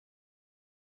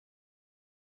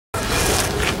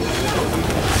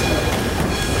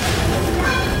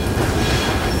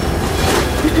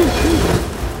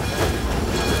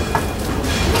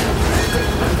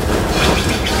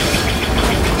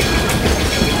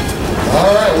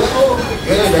Alright, well,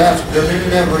 good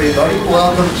afternoon everybody.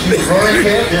 Welcome to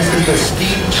Hurricane. This is the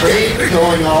steep train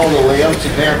going all the way up to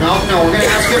Bear Mountain. Now we're going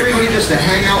to ask everybody just to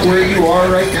hang out where you are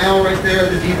right now, right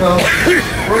there at the depot.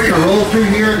 We're going to roll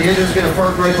through here and the engine's going to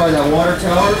park right by that water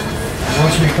tower. And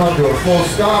once we come to a full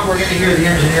stop, we're going to hear the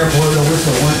engineer blow the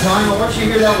whistle one time. And once you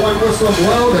hear that one whistle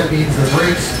blow, that means the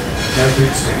brakes have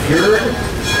been secured.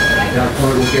 That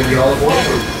part will give you all aboard.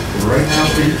 Right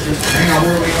now, please just hang out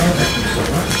where we are. Thank you so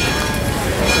much.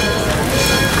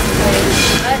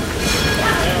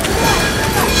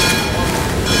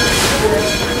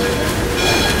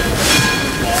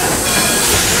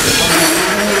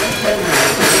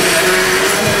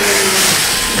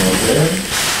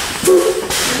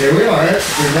 Here we are.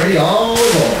 We're ready all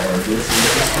aboard.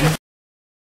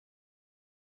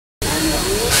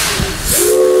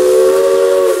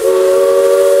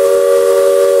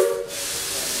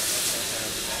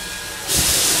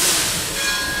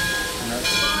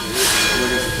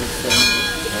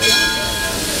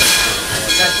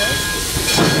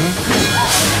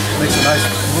 Makes a nice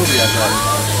movie, I thought.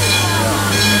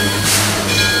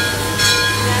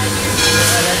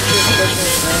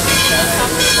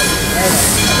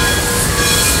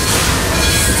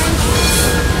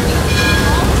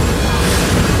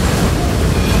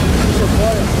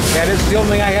 Yeah, this is the only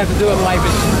thing I have to do in life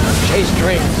is chase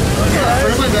trains. Yeah,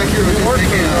 everyone back here was just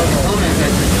making a comment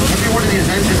that every one of these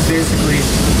engines basically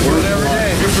work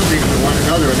differently from one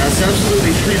another, and that's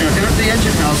absolutely true. Now, down at the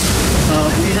engine house,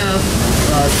 we have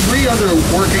 3 other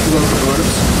working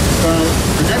locomotives.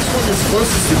 The next one that's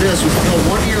closest to this was built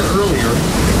 1 year earlier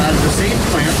out of the same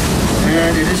plant,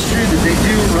 and it is true that they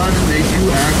do run and they do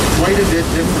act quite a bit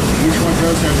differently. Each one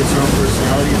does have its own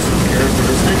personality and some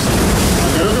characteristics.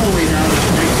 That other one we have is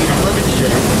a 1911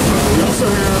 Chevy. We also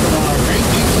have a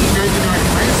 1999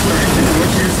 Chrysler engine,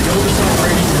 which is the oldest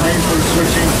operating high-flow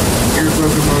switching geared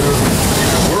locomotive in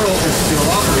the world that still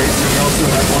operates. And we also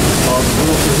have one that's called the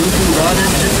little Kahuku rod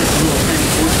engine. It's a little tiny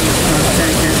 14-ton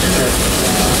tank engine that's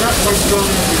not quite strong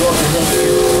enough to go up the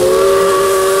hill.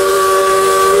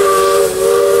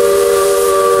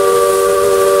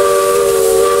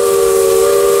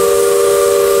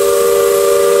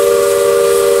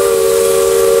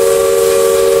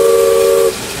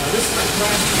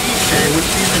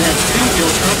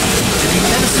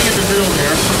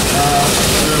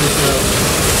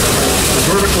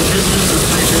 Vertical pistons and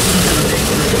 3 pistons that are being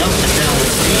driven up and down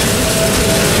with steam.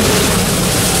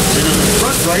 And on the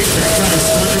front right, that kind of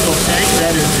cylindrical tank,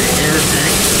 that is the air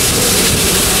tank.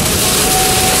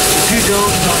 The 2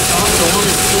 domes on top, the one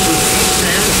is filled with steam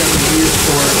fans that we use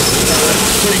for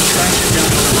putting traction down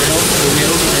on the rails for the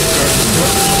wheels when they start to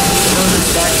slip.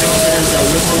 This back dome that has that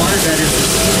whistle on it, that is the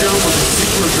steam dome with the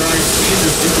super dry steam,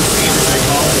 the super steam as they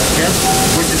call it,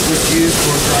 which is what's used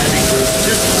for driving those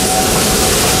pistons.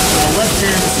 On the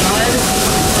left-hand side,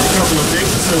 a couple of things.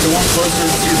 So the one closer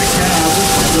to the cab,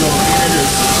 that little unit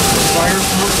is the fire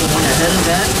pump. The one ahead of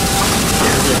that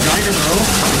is a dynamo.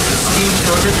 It's a steam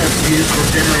turbine that's used for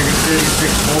generating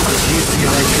 36 volts of DC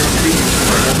electricity using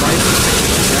the headlights and things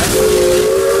like that.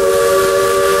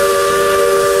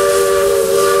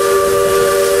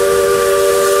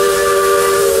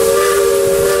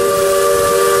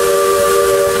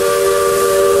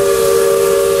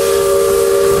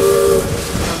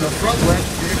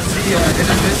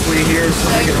 Here, so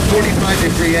I get a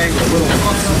 45-degree angle, a little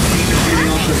puffs of steam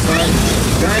shooting off the side.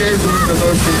 That is one of the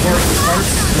most important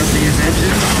parts of these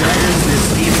engines. That is the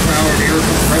steam-powered air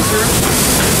compressor.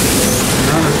 And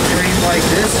on a train like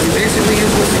this, we basically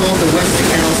use what's called the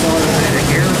Westinghouse automatic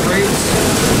air brakes.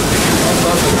 It can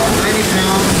pump up about 90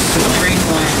 pounds of train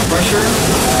line pressure.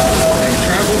 It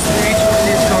travels through each one of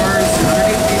these cars.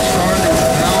 Underneath each car, there's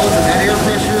a valve, and that air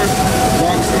pressure,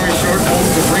 long story short, pulls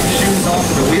the brake shoes off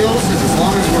of the wheels, and as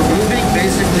long as we're moving,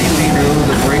 basically we know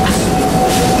the brakes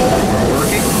are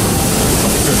working.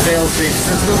 It's a fail-safe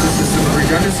system. The system of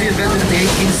redundancy invented in the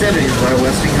 1870s by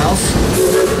Westinghouse.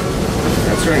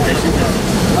 That's right, thanks for that.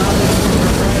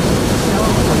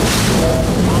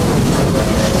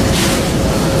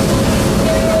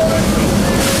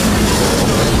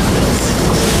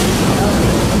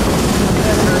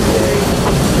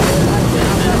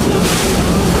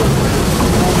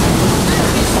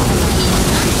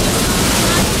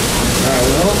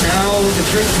 Well, now the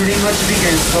trick pretty much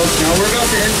begins, folks. Now we're about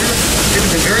to enter into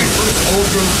the very first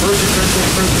old-growth virgin rental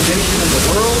preservation in the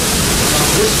world. On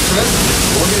this trip,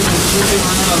 we're going to be sweeping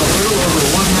around a little over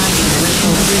 1 half of the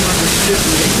original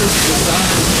 350 acres to the south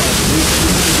of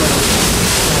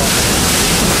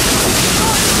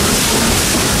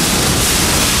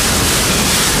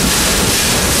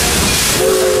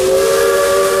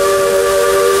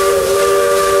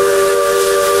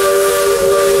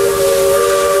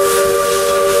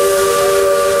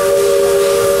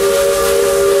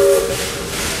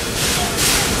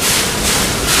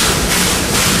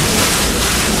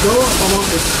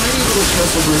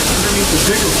the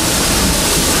bigger one.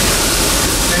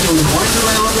 And it would wind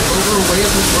around over way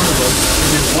up in front of us,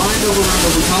 and then wind over around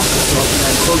over top of itself, and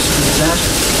then closer to the dash.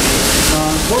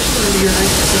 Unfortunately, in the year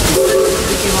 1976,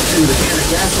 they came up to the can of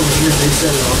gasoline here, and they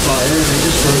set it on fire, and they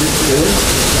destroyed it for good.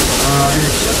 And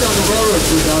it shut down the railroad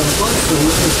for about a month, so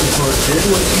what Mr. Clark did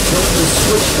was he built this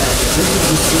switchback. This is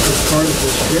the steepest part of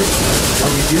this trip.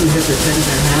 We do hit the 10.5,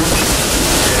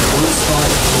 and one spot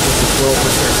is almost a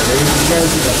 12% grade. You guys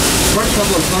see the front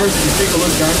couple of cars, if you take a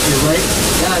look back to your right,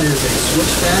 that is a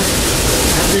switchback.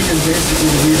 That thing is basically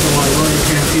the reason why running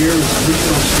camp here is pretty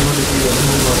much going to be a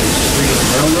home of extreme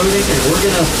railroading, and we're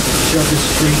going to shove this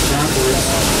street backwards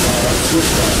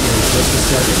switchback here in just a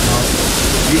second. Now,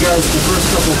 you guys, the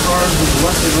first couple of cars with the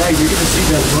left and right, you're going to see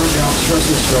that burned out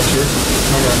trestle structure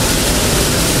kind of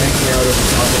hanging out over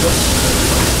top of us.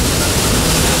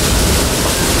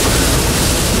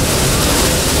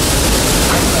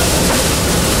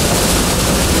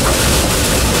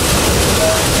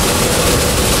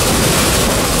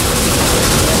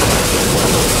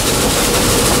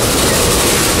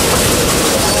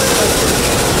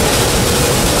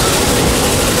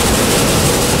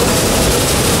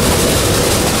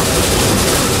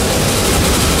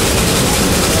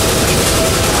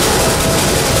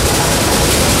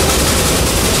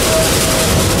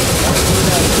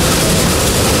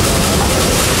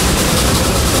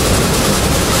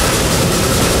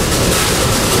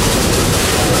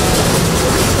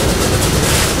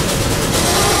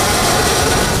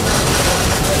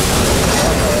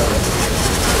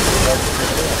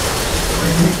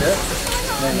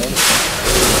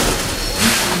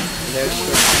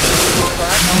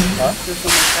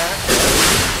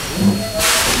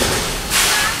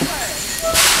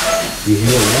 You hear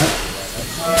that?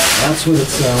 That's what it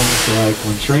sounds like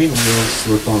when train wheels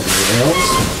slip on the rails.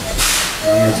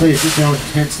 And I'll tell you just how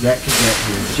intense that can get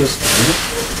here in just a minute.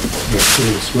 Here,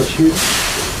 see the switch here.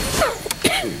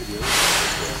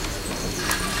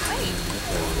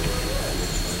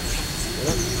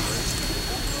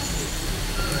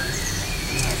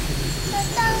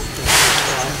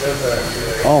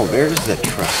 Oh, there's the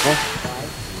trestle.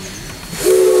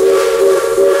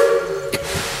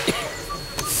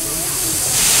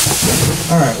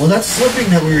 Alright, well that slipping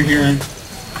that we were hearing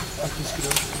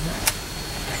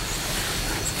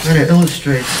kind of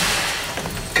illustrates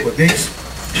what makes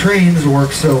trains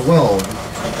work so well.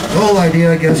 The whole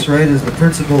idea, I guess, right, is the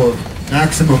principle of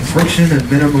maximum friction and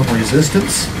minimum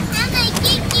resistance.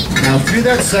 Now through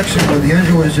that section where the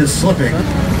engine was just slipping,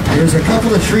 there's a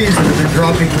couple of trees that have been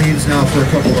dropping leaves now for a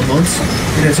couple of months,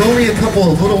 and it's only a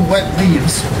couple of little wet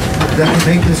leaves that can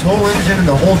make this whole engine and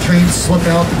the whole train slip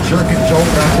out and jerk and jolt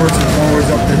backwards and forwards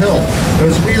up the hill.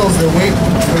 Those wheels, the wheels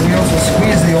will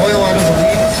squeeze the oil out of the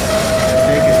leaves and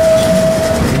make it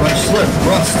pretty much slip,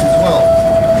 rust as well.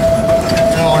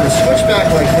 Now on a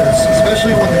switchback like this,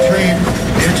 especially when the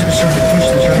engine is starting to push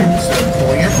the train instead of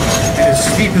pulling it, and as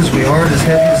steep as we are and as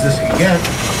heavy as this can get,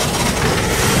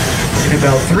 in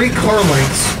about 3 car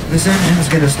lengths, this engine is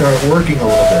going to start working a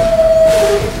little bit.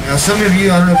 Now some of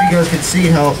you, I don't know if you guys can see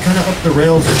how kind of up the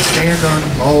rails and stand on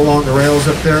all along the rails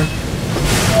up there.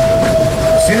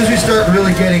 As soon as we start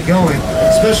really getting going,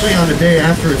 especially on the day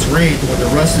after it's rained when the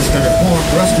rust is kind of formed,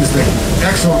 rust is the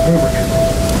excellent lubricant.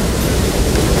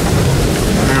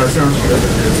 Now it sounds good,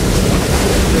 it is.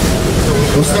 So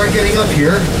we'll start getting up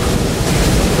here.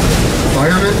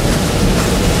 Fireman,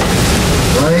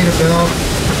 right about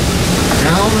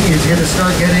now, he's going to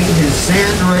start getting his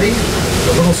sand ready,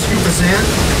 the little scoop of sand.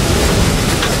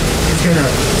 He's going to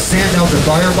sand out the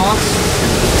fire box.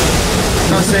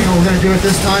 I'm not saying we're going to do it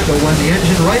this time, but when the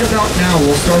engine right about now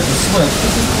will start to slip,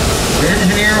 the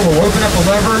engineer will open up a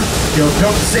lever, he'll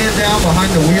dump the sand down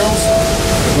behind the wheels.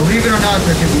 And believe it or not,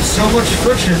 there can be so much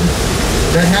friction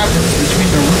that happens between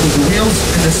the wheels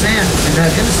and the sand in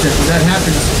that instant. When that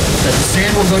happens, that the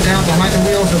sand will go down behind the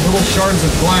wheels and little shards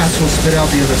of glass will spit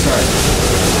out the other side.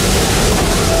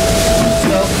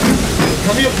 So,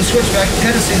 coming up the switchback, you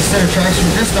kind of see the center tracks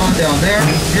from just on down there.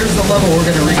 Here's the level we're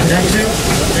going to reconnect to.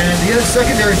 And the other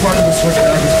secondary part of the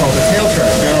switchback is called the tail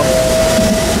track. Now,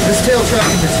 this tail track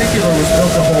in particular was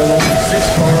built to hold only 6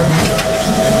 cars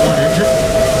and 1 engine.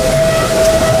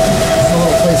 It's a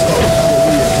little place called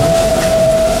Hallelujah Junction.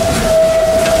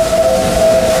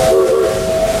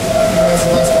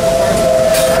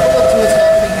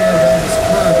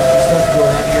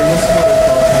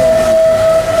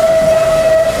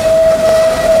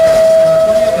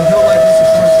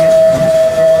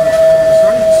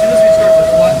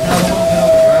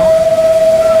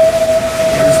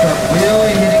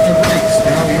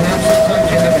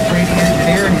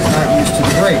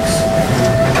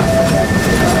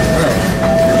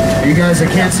 guys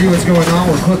that can't see what's going on,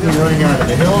 we're quickly running out of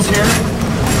the hills here,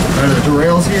 out of the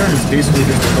derails here, and it's basically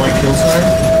just a blank hillside.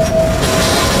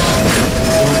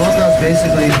 So above us,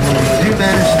 basically, when we do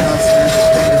manage to not smash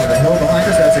straight into the hill behind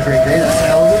us, that's a great day. That's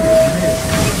hallelujah. We made it.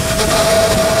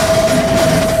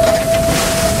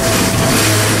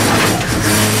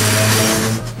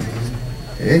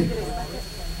 Okay.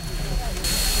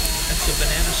 That's the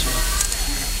banana smoke.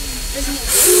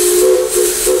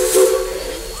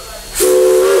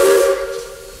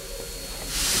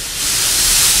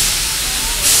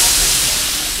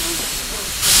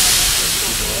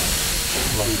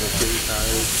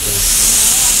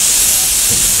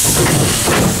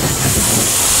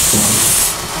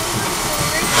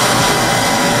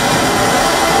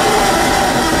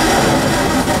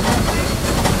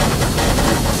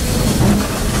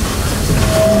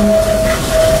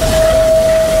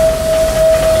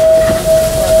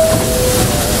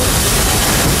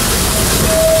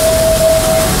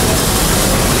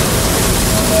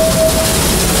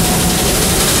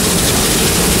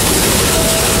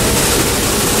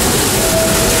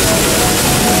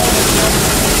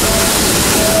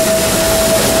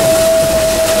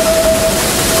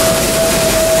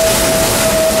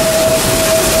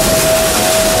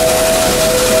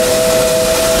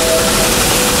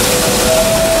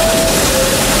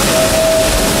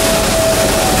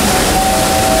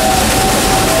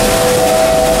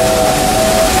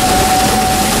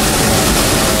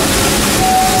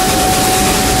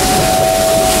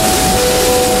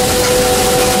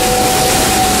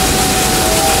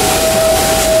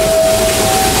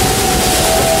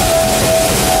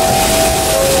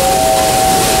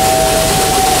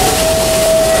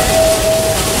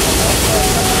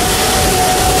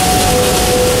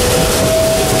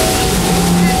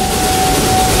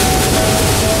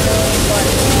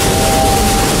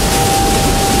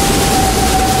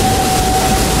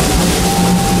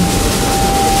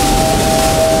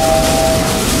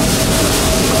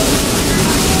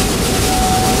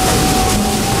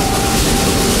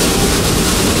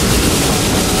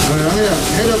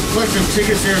 Collect some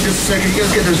tickets there in just a second. You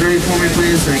guys get those ready for me,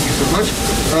 please. Thank you so much.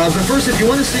 But first, if you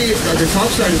want to see the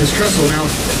top side of this trestle, now,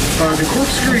 the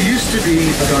corkscrew used to be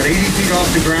about 80 feet off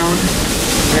the ground,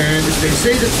 and they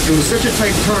say that it was such a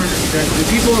tight turn that the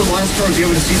people in the last car would be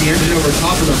able to see the engine over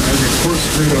top of them as it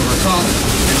corkscrewed over top,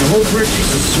 and the whole bridge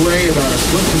used to sway about a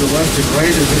foot to the left and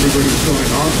right as everybody was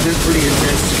going off. That's pretty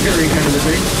intense, scary kind of a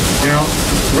thing. Now,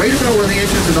 right about where the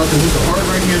engine's about to hit the hard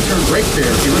right-hand turn, right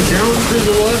there. If you look down to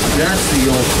the left, that's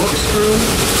the old corkscrew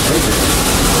right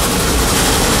there.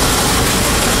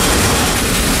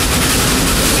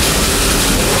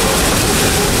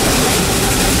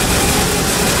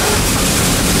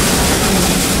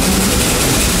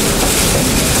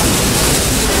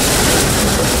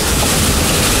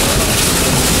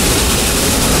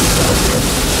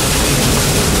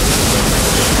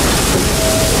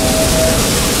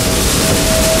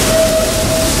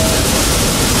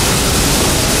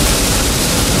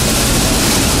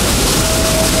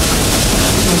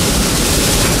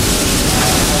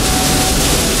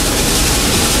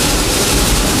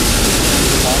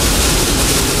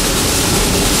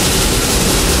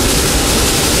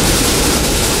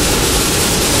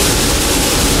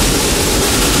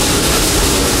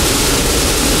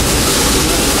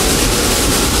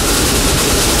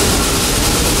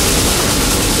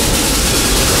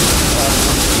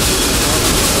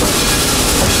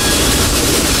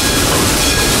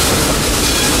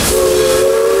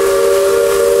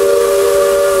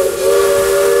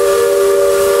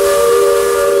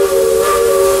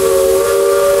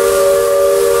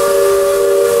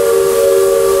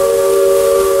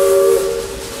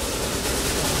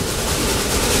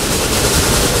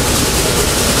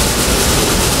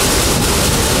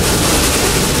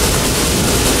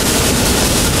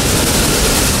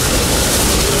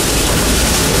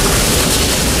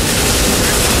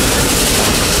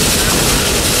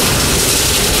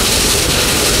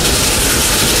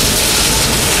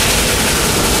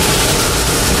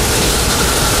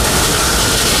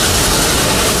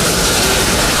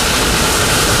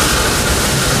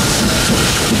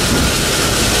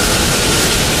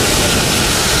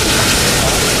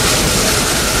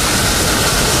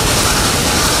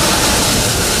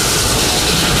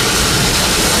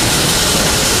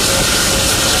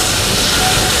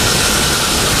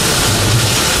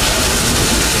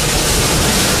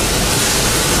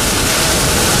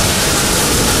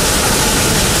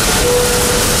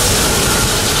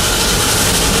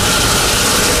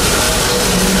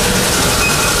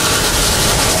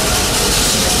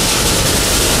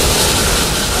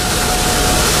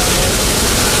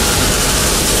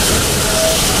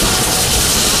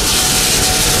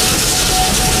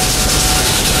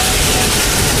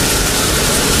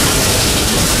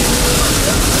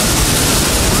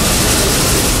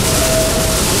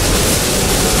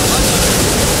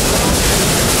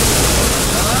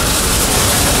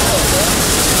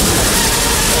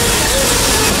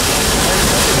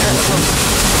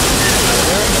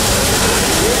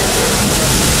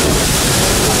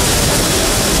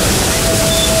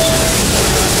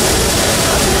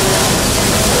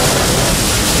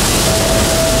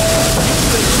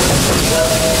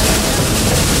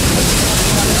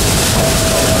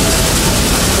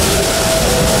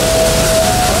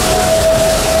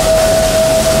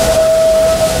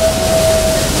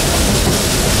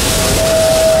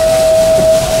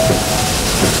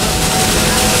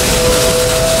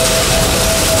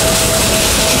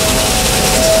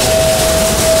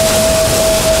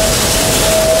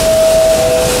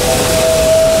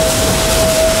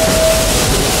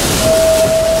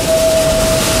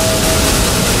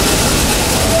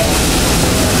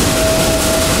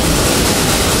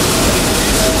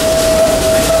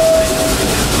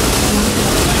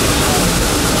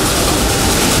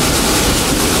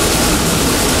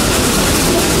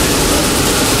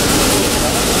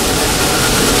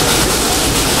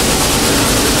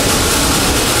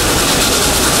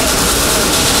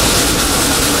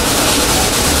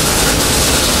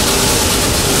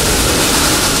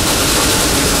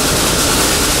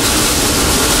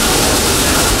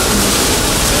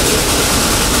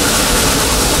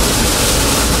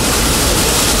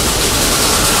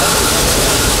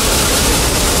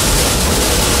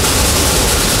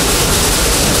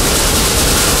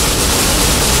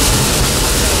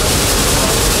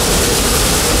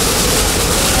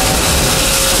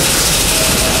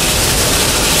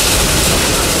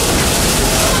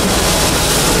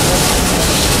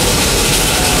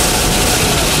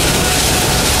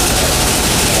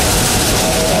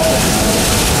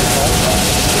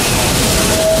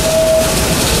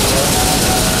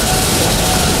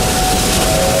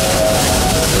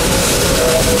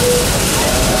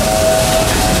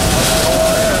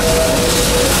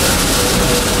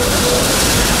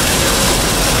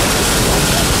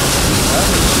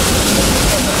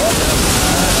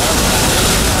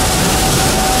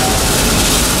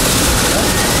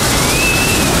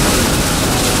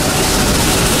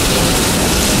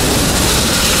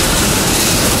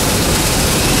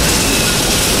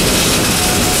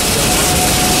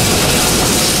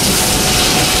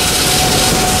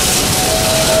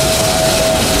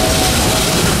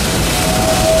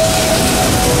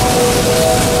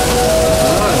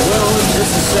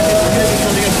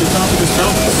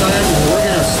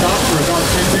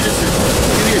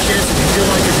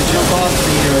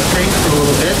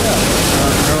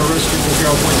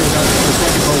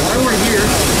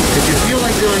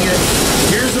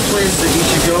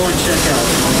 go and check out.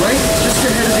 Right just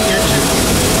ahead of the engine,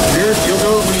 you'll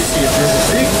know it when you see it. There's a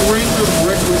big ring of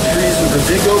redwood trees with a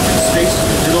big open space in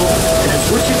the middle, and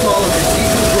it's what you call a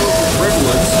cathedral grove of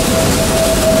redwoods.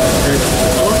 The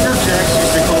owner Jacks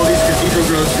used to call these cathedral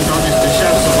groves because obviously the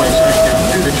shafts are like shining down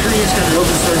through the trees, kind of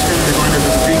open space, kind of they're going to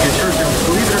this being a church. Now,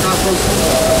 believe it or not, folks,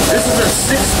 this is a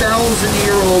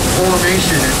 6,000-year-old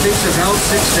formation. It takes about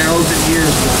 6,000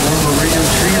 years to form a ring of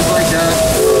trees like that.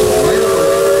 Right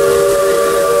over.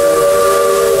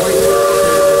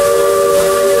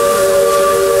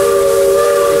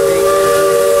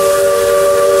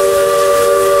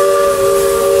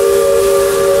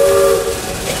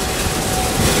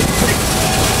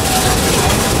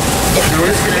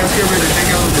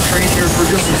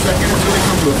 Just a second, it's going to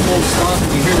come to a full stop,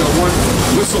 and you hear that one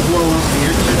whistle blow off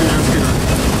the engine, and that's going to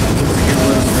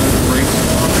let us know the brakes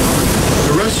are off and on.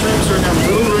 The restrooms are in that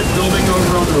little red building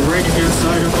over on the right-hand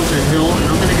side up on the hill, and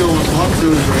I'm going to go unlock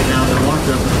those right now. They're locked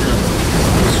up. I'm going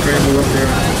to scramble up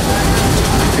there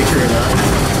and take care of that.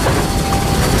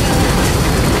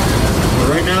 But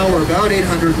right now, we're about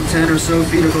 810 or so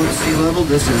feet above sea level.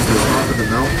 This is the top of the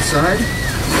mountainside.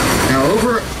 Now,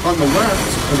 over on the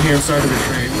left-hand side of the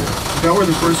train, about where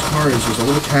the first car is, there's a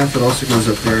little path that also goes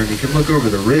up there, and you can look over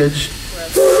the ridge.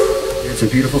 It's a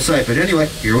beautiful sight. But anyway,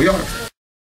 here we are. Now,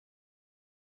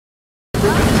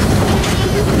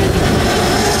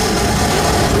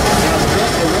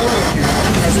 the railroad here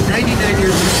has a 99-year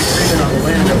lease agreement on the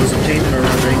land that was obtained in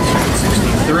around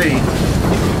 1963.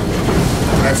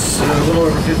 That's a little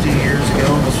over 50 years ago,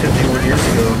 almost 51 years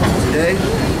ago today.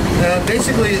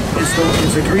 Basically,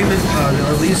 it's agreement,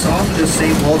 a lease off of the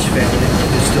same Welch family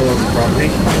who's still on the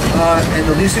property. And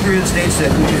the lease agreement states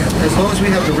that as long as we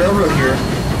have the railroad here,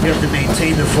 we have to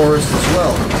maintain the forest as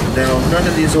well. Now, none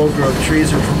of these old growth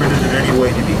trees are permitted in any way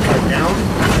to be cut down,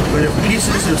 but if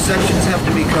pieces of sections have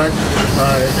to be cut,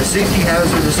 a safety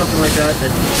hazard or something like that, then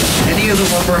any of the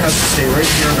lumber has to stay right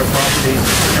here on the property.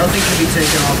 Nothing can be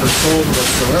taken off or sold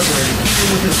whatsoever. And keeping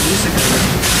with this lease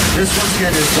agreement, this once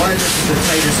again is why this is the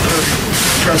tightest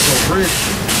trestle bridge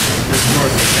in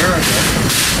North America.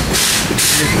 And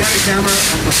if you got a camera,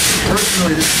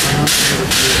 personally this is my own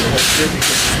favorite to do the whole trip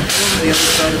because over the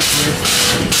other side of the bridge,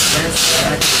 glance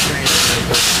back to the train,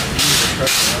 and use the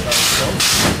trestle by itself.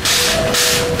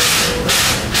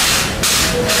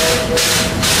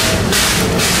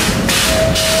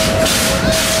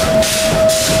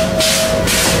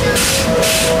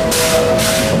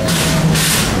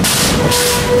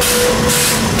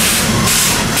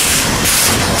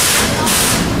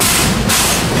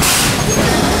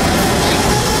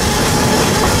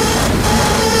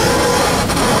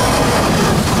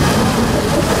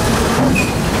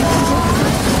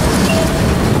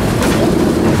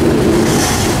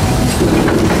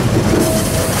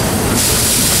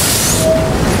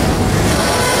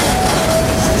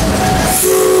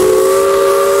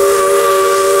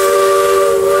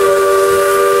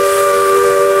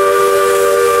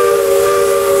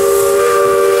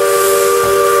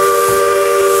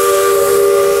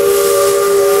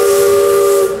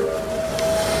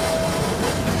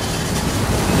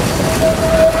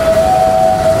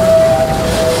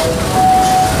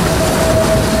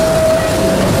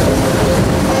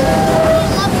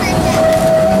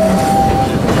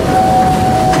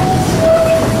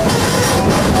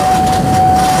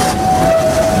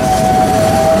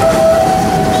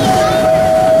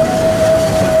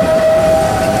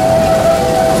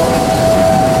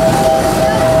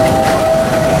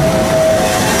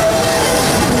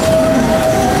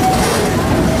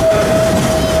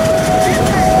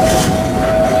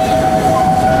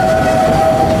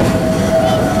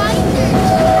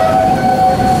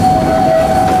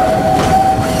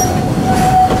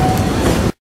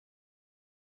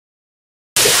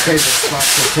 Favorite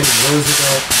spots of Teddy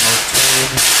Roosevelt, Mark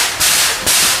Twain,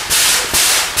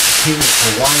 King of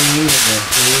Hawaii in the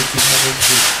early 1800s,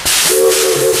 who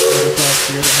across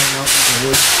here to hang out in the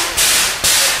woods.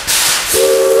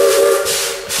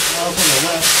 Now up on the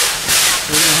left,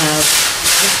 we're going to have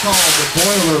what's called the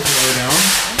boiler blowdown.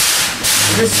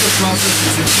 And this is a process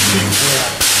that's achieving the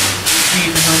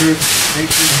 1800s,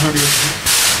 1900s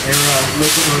era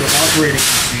locomotive operating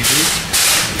procedures.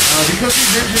 Because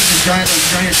these engines are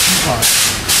giant teapots,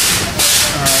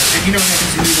 and you know what happens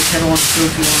if you leave the kettle on the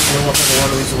stove too long, boil up all the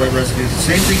water, leaves the white residues. The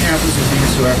same thing happens with these,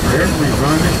 so after every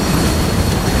run,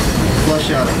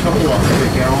 flush out a couple of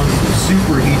 100 gallons of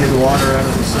superheated water out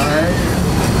of the side.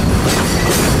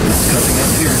 Coming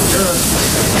up here in just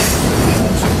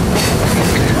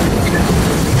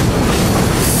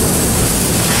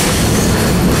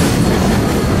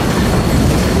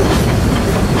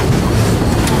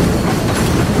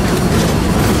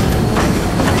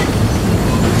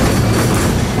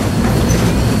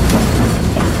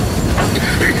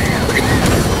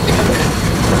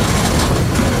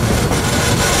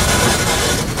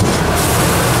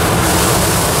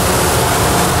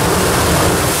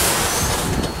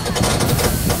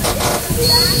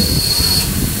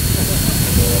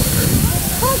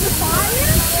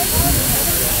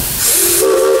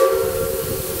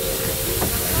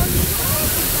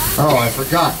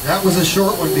forgot. That was a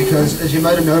short one because, as you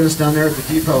might have noticed down there at the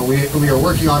depot, we are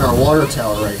working on our water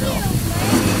tower right now.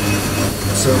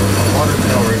 So our water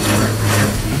tower is currently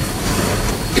empty.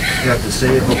 We have to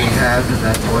save what we have in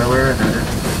that boiler and that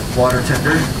water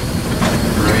tender.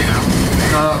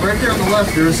 Right there on the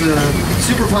left, there's a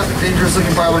super dangerous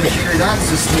looking pile of machinery.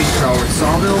 That's a steam powered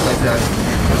sawmill, like that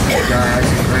guy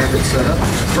Isaac Brandon set up.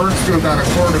 Burns to about a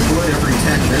quart of wood every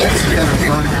 10 minutes. You kind of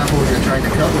burn half of what you're trying to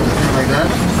cut with a thing like that.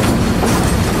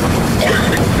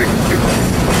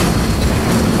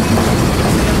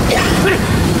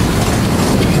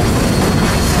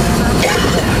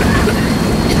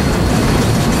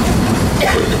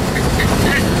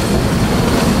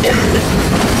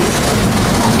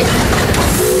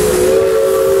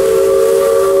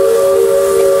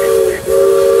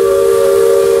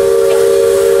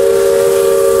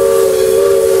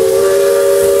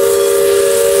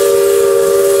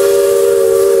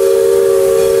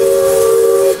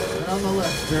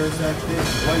 There's that big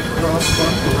white cross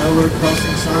bump, the railroad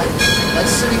crossing sign.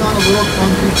 That's sitting on a little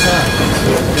concrete pad.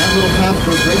 That little path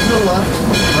goes right to the left,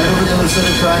 right over the other set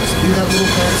of tracks, through that little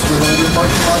fence where the other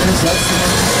parking lot is. That's the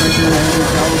entrance right there at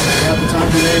the house at the time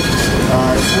today.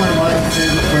 It's one of my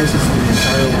favorite places in the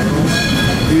entire world.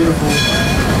 Beautiful.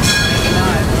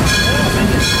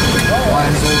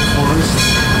 Wise old forest.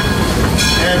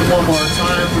 And one more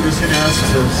time, we're just going to ask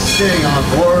to stay on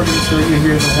board until you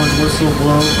hear the one whistle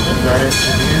blow and that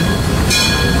engine in.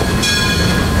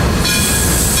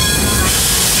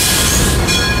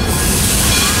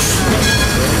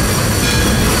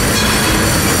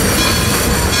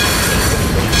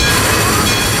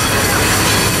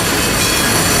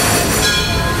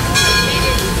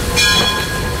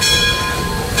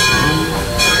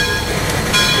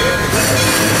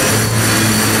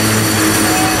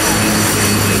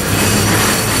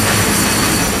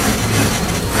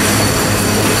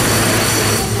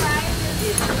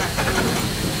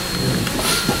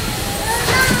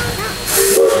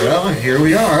 Well, here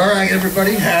we are. All right,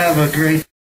 everybody, have a great